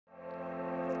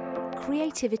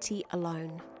Creativity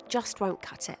alone just won't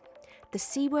cut it. The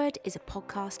C Word is a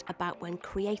podcast about when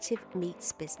creative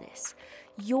meets business.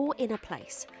 You're in a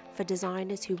place for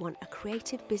designers who want a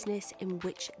creative business in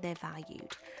which they're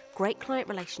valued, great client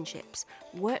relationships,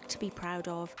 work to be proud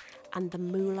of, and the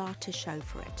moolah to show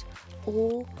for it,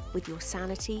 all with your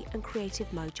sanity and creative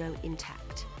mojo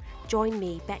intact. Join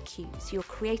me, Beck Hughes, your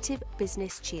creative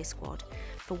business cheer squad,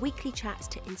 for weekly chats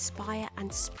to inspire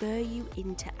and spur you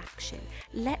into action.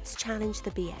 Let's challenge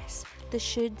the BS, the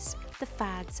shoulds, the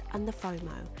fads, and the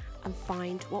FOMO, and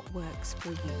find what works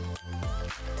for you.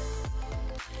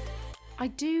 I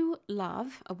do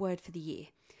love a word for the year.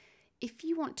 If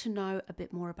you want to know a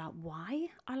bit more about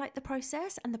why I like the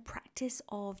process and the practice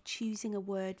of choosing a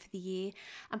word for the year,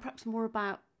 and perhaps more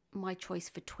about my choice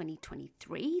for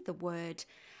 2023, the word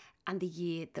and the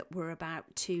year that we're about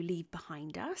to leave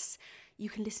behind us,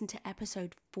 you can listen to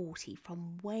episode 40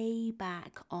 from way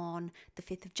back on the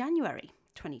 5th of January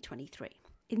 2023.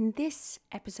 In this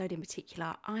episode in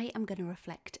particular, I am going to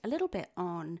reflect a little bit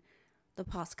on the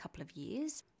past couple of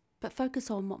years, but focus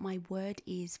on what my word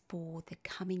is for the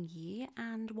coming year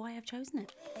and why I've chosen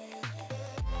it.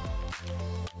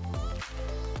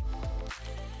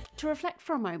 To reflect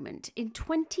for a moment, in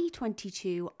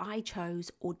 2022, I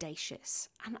chose audacious,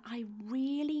 and I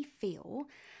really feel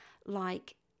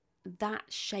like that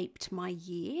shaped my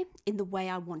year in the way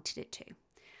I wanted it to.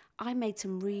 I made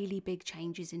some really big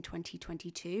changes in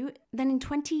 2022. Then in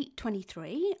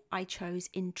 2023, I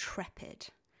chose intrepid.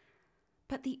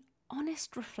 But the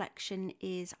honest reflection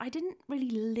is I didn't really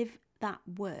live that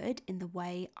word in the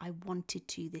way I wanted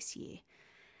to this year.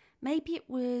 Maybe it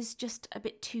was just a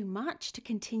bit too much to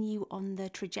continue on the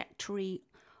trajectory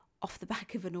off the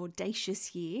back of an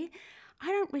audacious year. I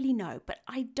don't really know, but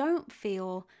I don't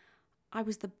feel I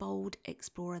was the bold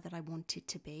explorer that I wanted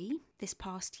to be this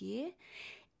past year.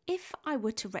 If I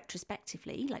were to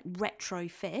retrospectively,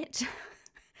 retrofit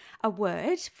a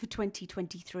word for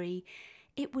 2023,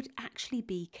 it would actually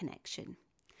be connection.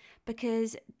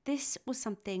 Because this was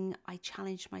something I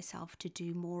challenged myself to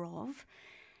do more of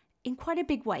in quite a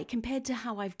big way compared to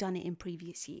how I've done it in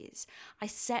previous years. I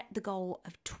set the goal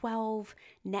of 12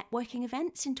 networking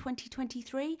events in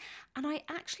 2023, and I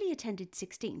actually attended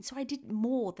 16, so I did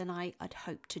more than I had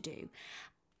hoped to do.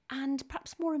 And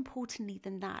perhaps more importantly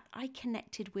than that, I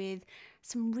connected with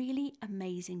some really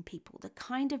amazing people, the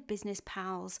kind of business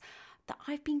pals that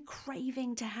I've been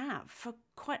craving to have for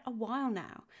quite a while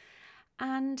now.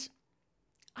 And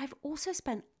I've also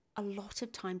spent a lot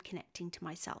of time connecting to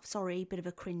myself. Sorry, bit of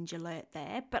a cringe alert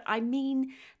there, but I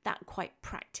mean that quite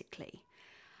practically.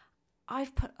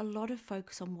 I've put a lot of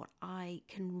focus on what I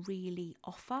can really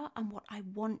offer and what I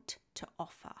want to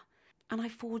offer. And I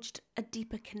forged a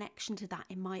deeper connection to that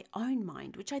in my own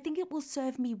mind, which I think it will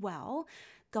serve me well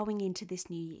going into this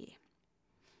new year.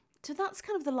 So that's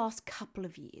kind of the last couple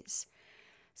of years.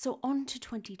 So on to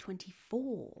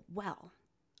 2024. Well,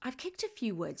 I've kicked a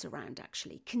few words around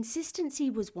actually.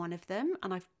 Consistency was one of them,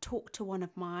 and I've talked to one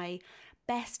of my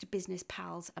best business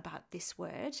pals about this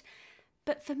word.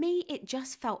 But for me, it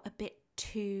just felt a bit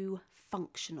too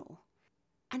functional.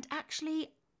 And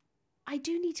actually, I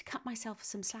do need to cut myself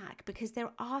some slack because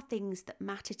there are things that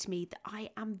matter to me that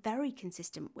I am very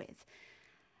consistent with.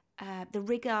 The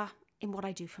rigor in what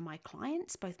I do for my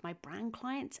clients, both my brand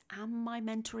clients and my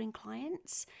mentoring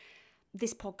clients.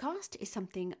 This podcast is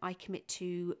something I commit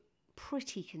to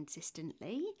pretty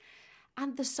consistently,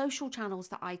 and the social channels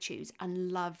that I choose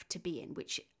and love to be in,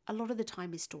 which a lot of the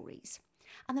time is stories.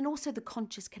 And then also the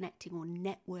conscious connecting or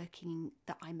networking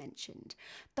that I mentioned.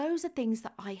 Those are things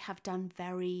that I have done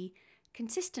very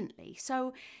consistently.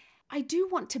 So I do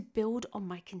want to build on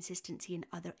my consistency in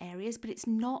other areas, but it's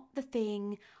not the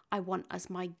thing I want as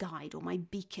my guide or my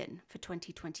beacon for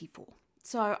 2024.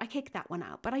 So I kicked that one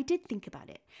out, but I did think about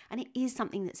it, and it is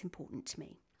something that's important to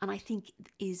me and I think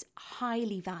is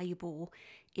highly valuable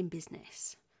in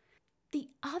business. The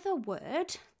other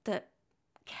word that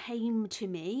came to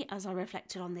me as I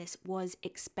reflected on this was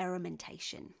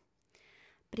experimentation.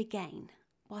 But again,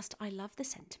 whilst I love the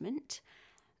sentiment,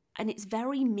 and it's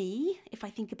very me, if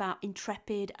I think about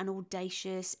intrepid and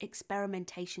audacious,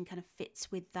 experimentation kind of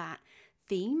fits with that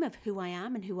theme of who I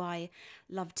am and who I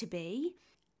love to be.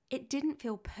 It didn't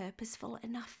feel purposeful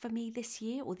enough for me this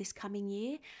year or this coming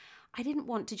year. I didn't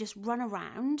want to just run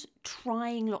around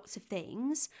trying lots of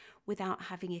things without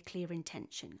having a clear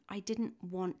intention. I didn't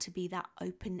want to be that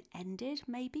open-ended,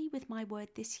 maybe, with my word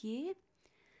this year.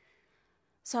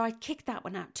 So I kicked that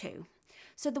one out too.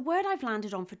 So the word I've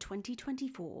landed on for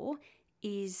 2024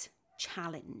 is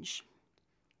challenge.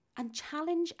 And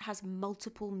challenge has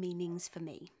multiple meanings for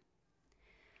me.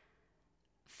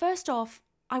 First off,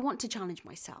 I want to challenge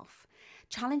myself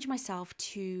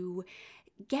to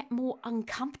get more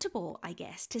uncomfortable, I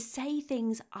guess, to say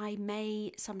things I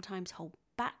may sometimes hold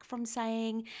back from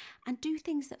saying, and do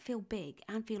things that feel big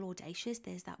and feel audacious.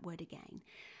 There's that word again.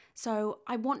 So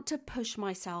I want to push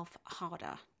myself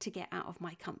harder to get out of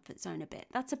my comfort zone a bit.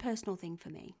 That's a personal thing for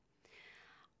me.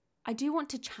 I do want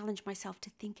to challenge myself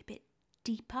to think a bit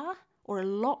deeper, or a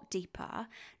lot deeper,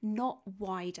 not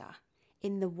wider,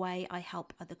 in the way I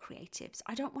help other creatives.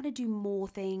 I don't want to do more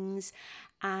things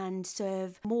and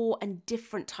serve more and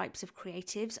different types of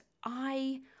creatives.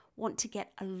 I want to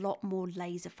get a lot more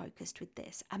laser focused with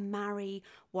this and marry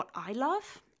what I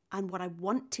love and what I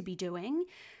want to be doing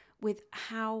with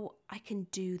how I can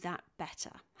do that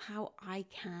better, how I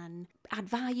can add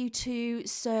value to,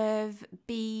 serve,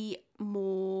 be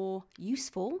more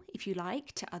useful, if you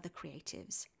like, to other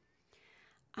creatives.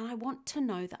 And I want to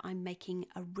know that I'm making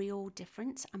a real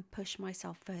difference and push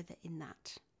myself further in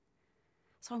that.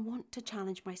 So I want to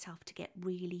challenge myself to get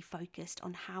really focused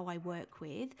on how I work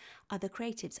with other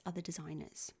creatives, other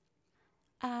designers.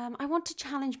 I want to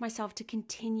challenge myself to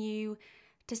continue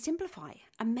to simplify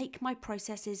and make my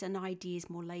processes and ideas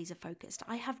more laser focused.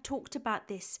 I have talked about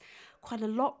this quite a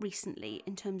lot recently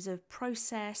in terms of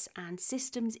process and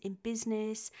systems in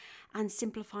business and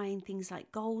simplifying things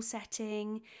like goal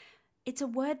setting. It's a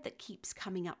word that keeps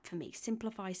coming up for me,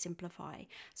 simplify.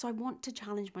 So I want to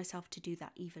challenge myself to do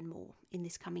that even more in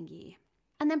this coming year.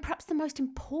 And then perhaps the most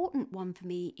important one for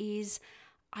me is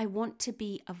I want to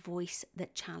be a voice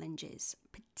that challenges,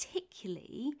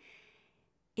 particularly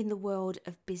in the world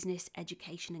of business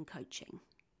education and coaching.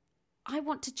 I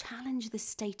want to challenge the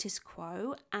status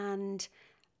quo and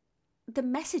the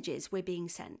messages we're being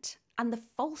sent and the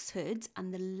falsehoods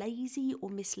and the lazy or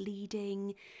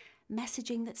misleading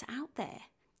messaging that's out there.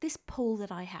 This pull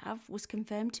that I have was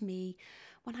confirmed to me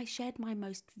when I shared my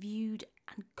most viewed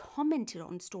and commented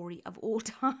on story of all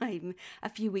time a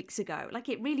few weeks ago. Like,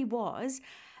 it really was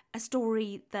a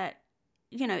story that,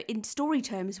 you know, in story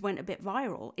terms went a bit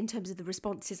viral in terms of the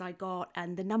responses I got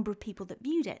and the number of people that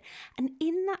viewed it. And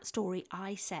in that story,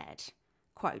 I said,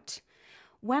 quote,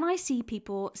 "When I see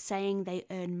people saying they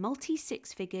earn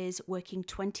multi-six figures working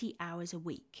 20 hours a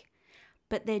week,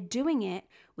 but they're doing it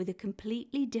with a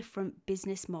completely different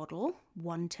business model,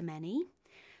 one-to-many,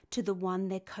 to the one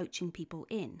they're coaching people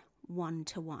in,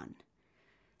 one-to-one."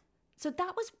 So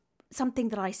that was something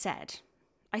that I said.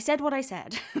 I said what I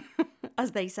said,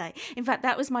 as they say. In fact,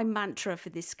 that was my mantra for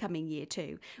this coming year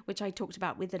too, which I talked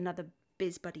about with another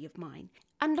biz buddy of mine.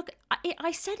 And look,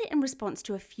 I said it in response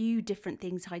to a few different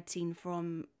things I'd seen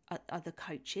from other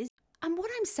coaches. And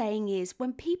what I'm saying is,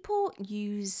 when people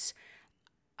use,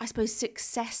 I suppose,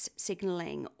 success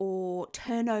signaling or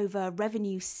turnover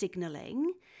revenue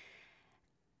signaling,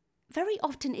 very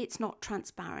often it's not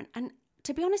transparent. And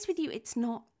to be honest with you, it's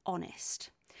not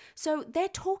honest. So they're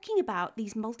talking about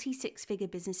these multi-six-figure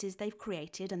businesses they've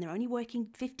created and they're only working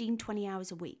 15, 20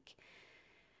 hours a week.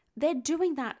 They're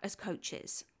doing that as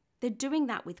coaches. They're doing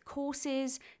that with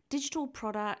courses, digital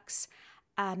products,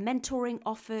 mentoring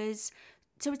offers.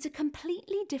 So it's a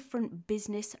completely different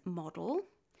business model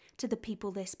to the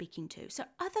people they're speaking to. So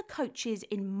other coaches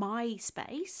in my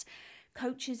space,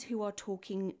 coaches who are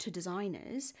talking to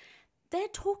designers, they're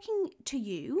talking to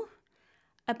you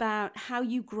about how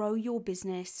you grow your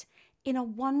business in a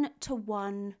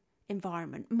one-to-one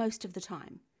environment most of the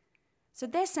time. So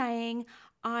they're saying,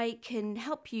 I can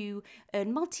help you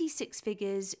earn multi-six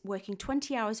figures, working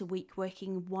 20 hours a week,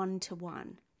 working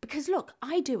one-to-one. Because look,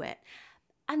 I do it.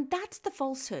 And that's the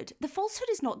falsehood. The falsehood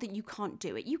is not that you can't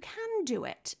do it. You can do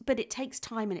it, but it takes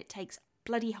time and it takes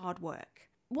bloody hard work.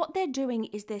 What they're doing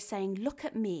is they're saying, look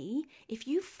at me. If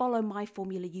you follow my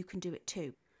formula, you can do it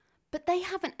too. But they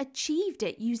haven't achieved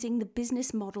it using the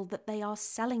business model that they are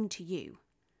selling to you.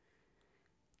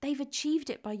 They've achieved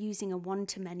it by using a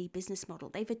one-to-many business model.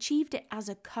 They've achieved it as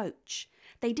a coach.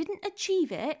 They didn't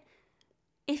achieve it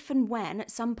if and when at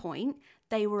some point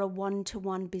they were a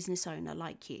one-to-one business owner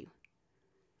like you.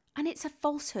 And it's a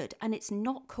falsehood and it's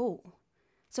not cool.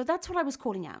 So that's what I was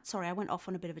calling out. Sorry, I went off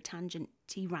on a bit of a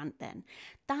tangent-y rant then.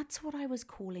 That's what I was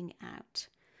calling out.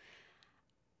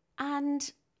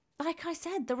 And like I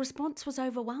said, the response was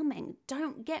overwhelming.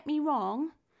 Don't get me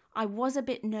wrong, I was a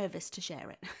bit nervous to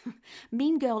share it.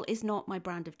 Mean Girl is not my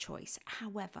brand of choice.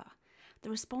 However, the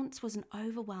response was an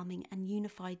overwhelming and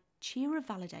unified cheer of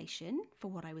validation for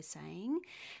what I was saying.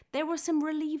 There were some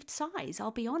relieved sighs,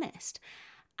 I'll be honest,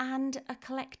 and a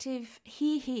collective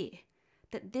hear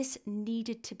that this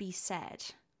needed to be said.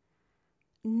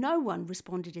 No one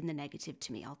responded in the negative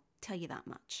to me, I'll tell you that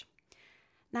much.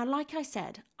 Now, like I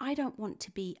said, I don't want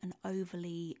to be an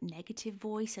overly negative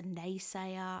voice, a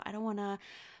naysayer. I don't want to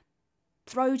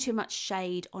throw too much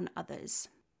shade on others.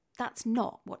 That's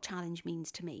not what challenge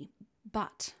means to me.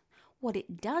 But what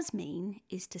it does mean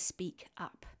is to speak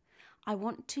up. I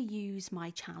want to use my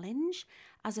challenge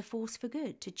as a force for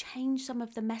good, to change some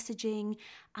of the messaging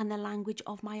and the language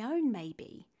of my own,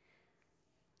 maybe.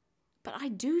 But I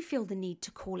do feel the need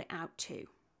to call it out too.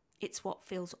 It's what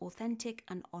feels authentic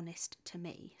and honest to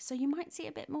me. So you might see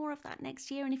a bit more of that next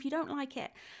year. And if you don't like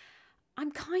it,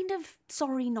 I'm kind of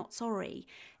sorry, not sorry.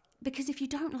 Because if you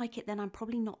don't like it, then I'm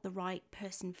probably not the right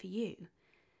person for you.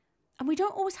 And we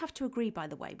don't always have to agree, by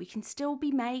the way. We can still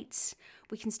be mates.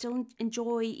 We can still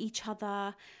enjoy each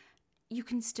other. You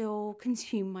can still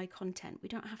consume my content. We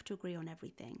don't have to agree on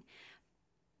everything.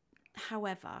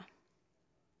 However,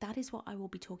 that is what I will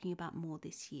be talking about more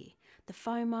this year. The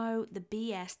FOMO, the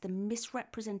BS, the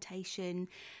misrepresentation,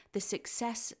 the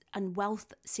success and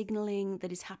wealth signaling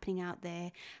that is happening out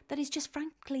there that is just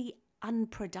frankly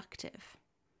unproductive.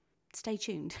 Stay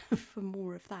tuned for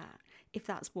more of that, if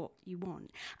that's what you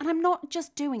want. And I'm not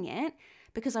just doing it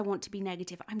because I want to be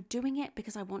negative. I'm doing it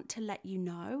because I want to let you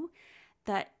know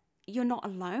that you're not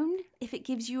alone if it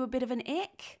gives you a bit of an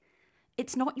ick.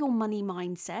 It's not your money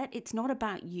mindset. It's not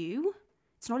about you.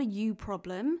 It's not a you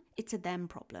problem, it's a them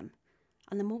problem.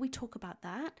 And the more we talk about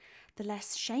that, the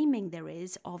less shaming there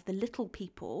is of the little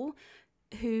people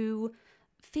who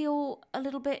feel a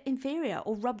little bit inferior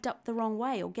or rubbed up the wrong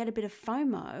way or get a bit of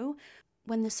FOMO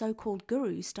when the so-called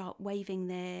gurus start waving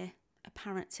their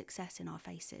apparent success in our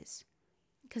faces.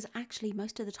 Because actually,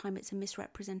 most of the time, it's a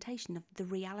misrepresentation of the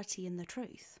reality and the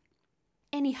truth.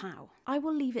 Anyhow, I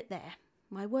will leave it there.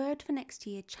 My word for next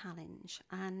year, challenge,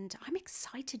 and I'm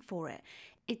excited for it.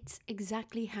 It's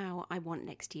exactly how I want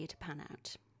next year to pan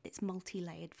out. It's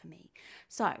multi-layered for me.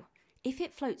 So, if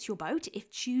it floats your boat, if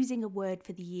choosing a word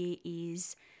for the year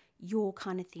is your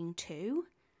kind of thing too,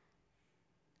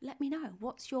 let me know.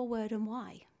 What's your word and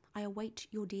why? I await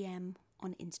your DM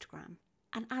on Instagram.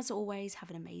 And as always, have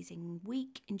an amazing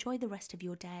week. Enjoy the rest of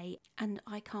your day, and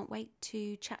I can't wait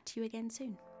to chat to you again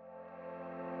soon.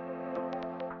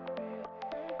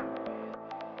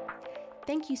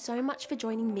 Thank you so much for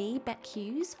joining me, Beck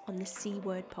Hughes, on the C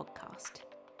Word podcast.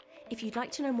 If you'd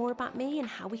like to know more about me and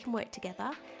how we can work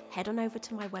together, head on over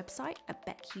to my website at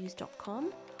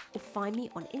beckhughes.com or find me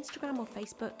on Instagram or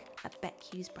Facebook at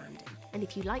beckhughesbrandon. And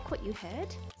if you like what you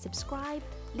heard, subscribe,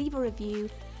 leave a review,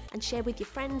 and share with your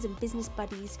friends and business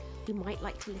buddies who might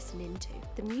like to listen in too.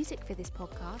 The music for this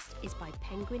podcast is by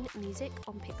Penguin Music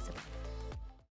on Pixabay.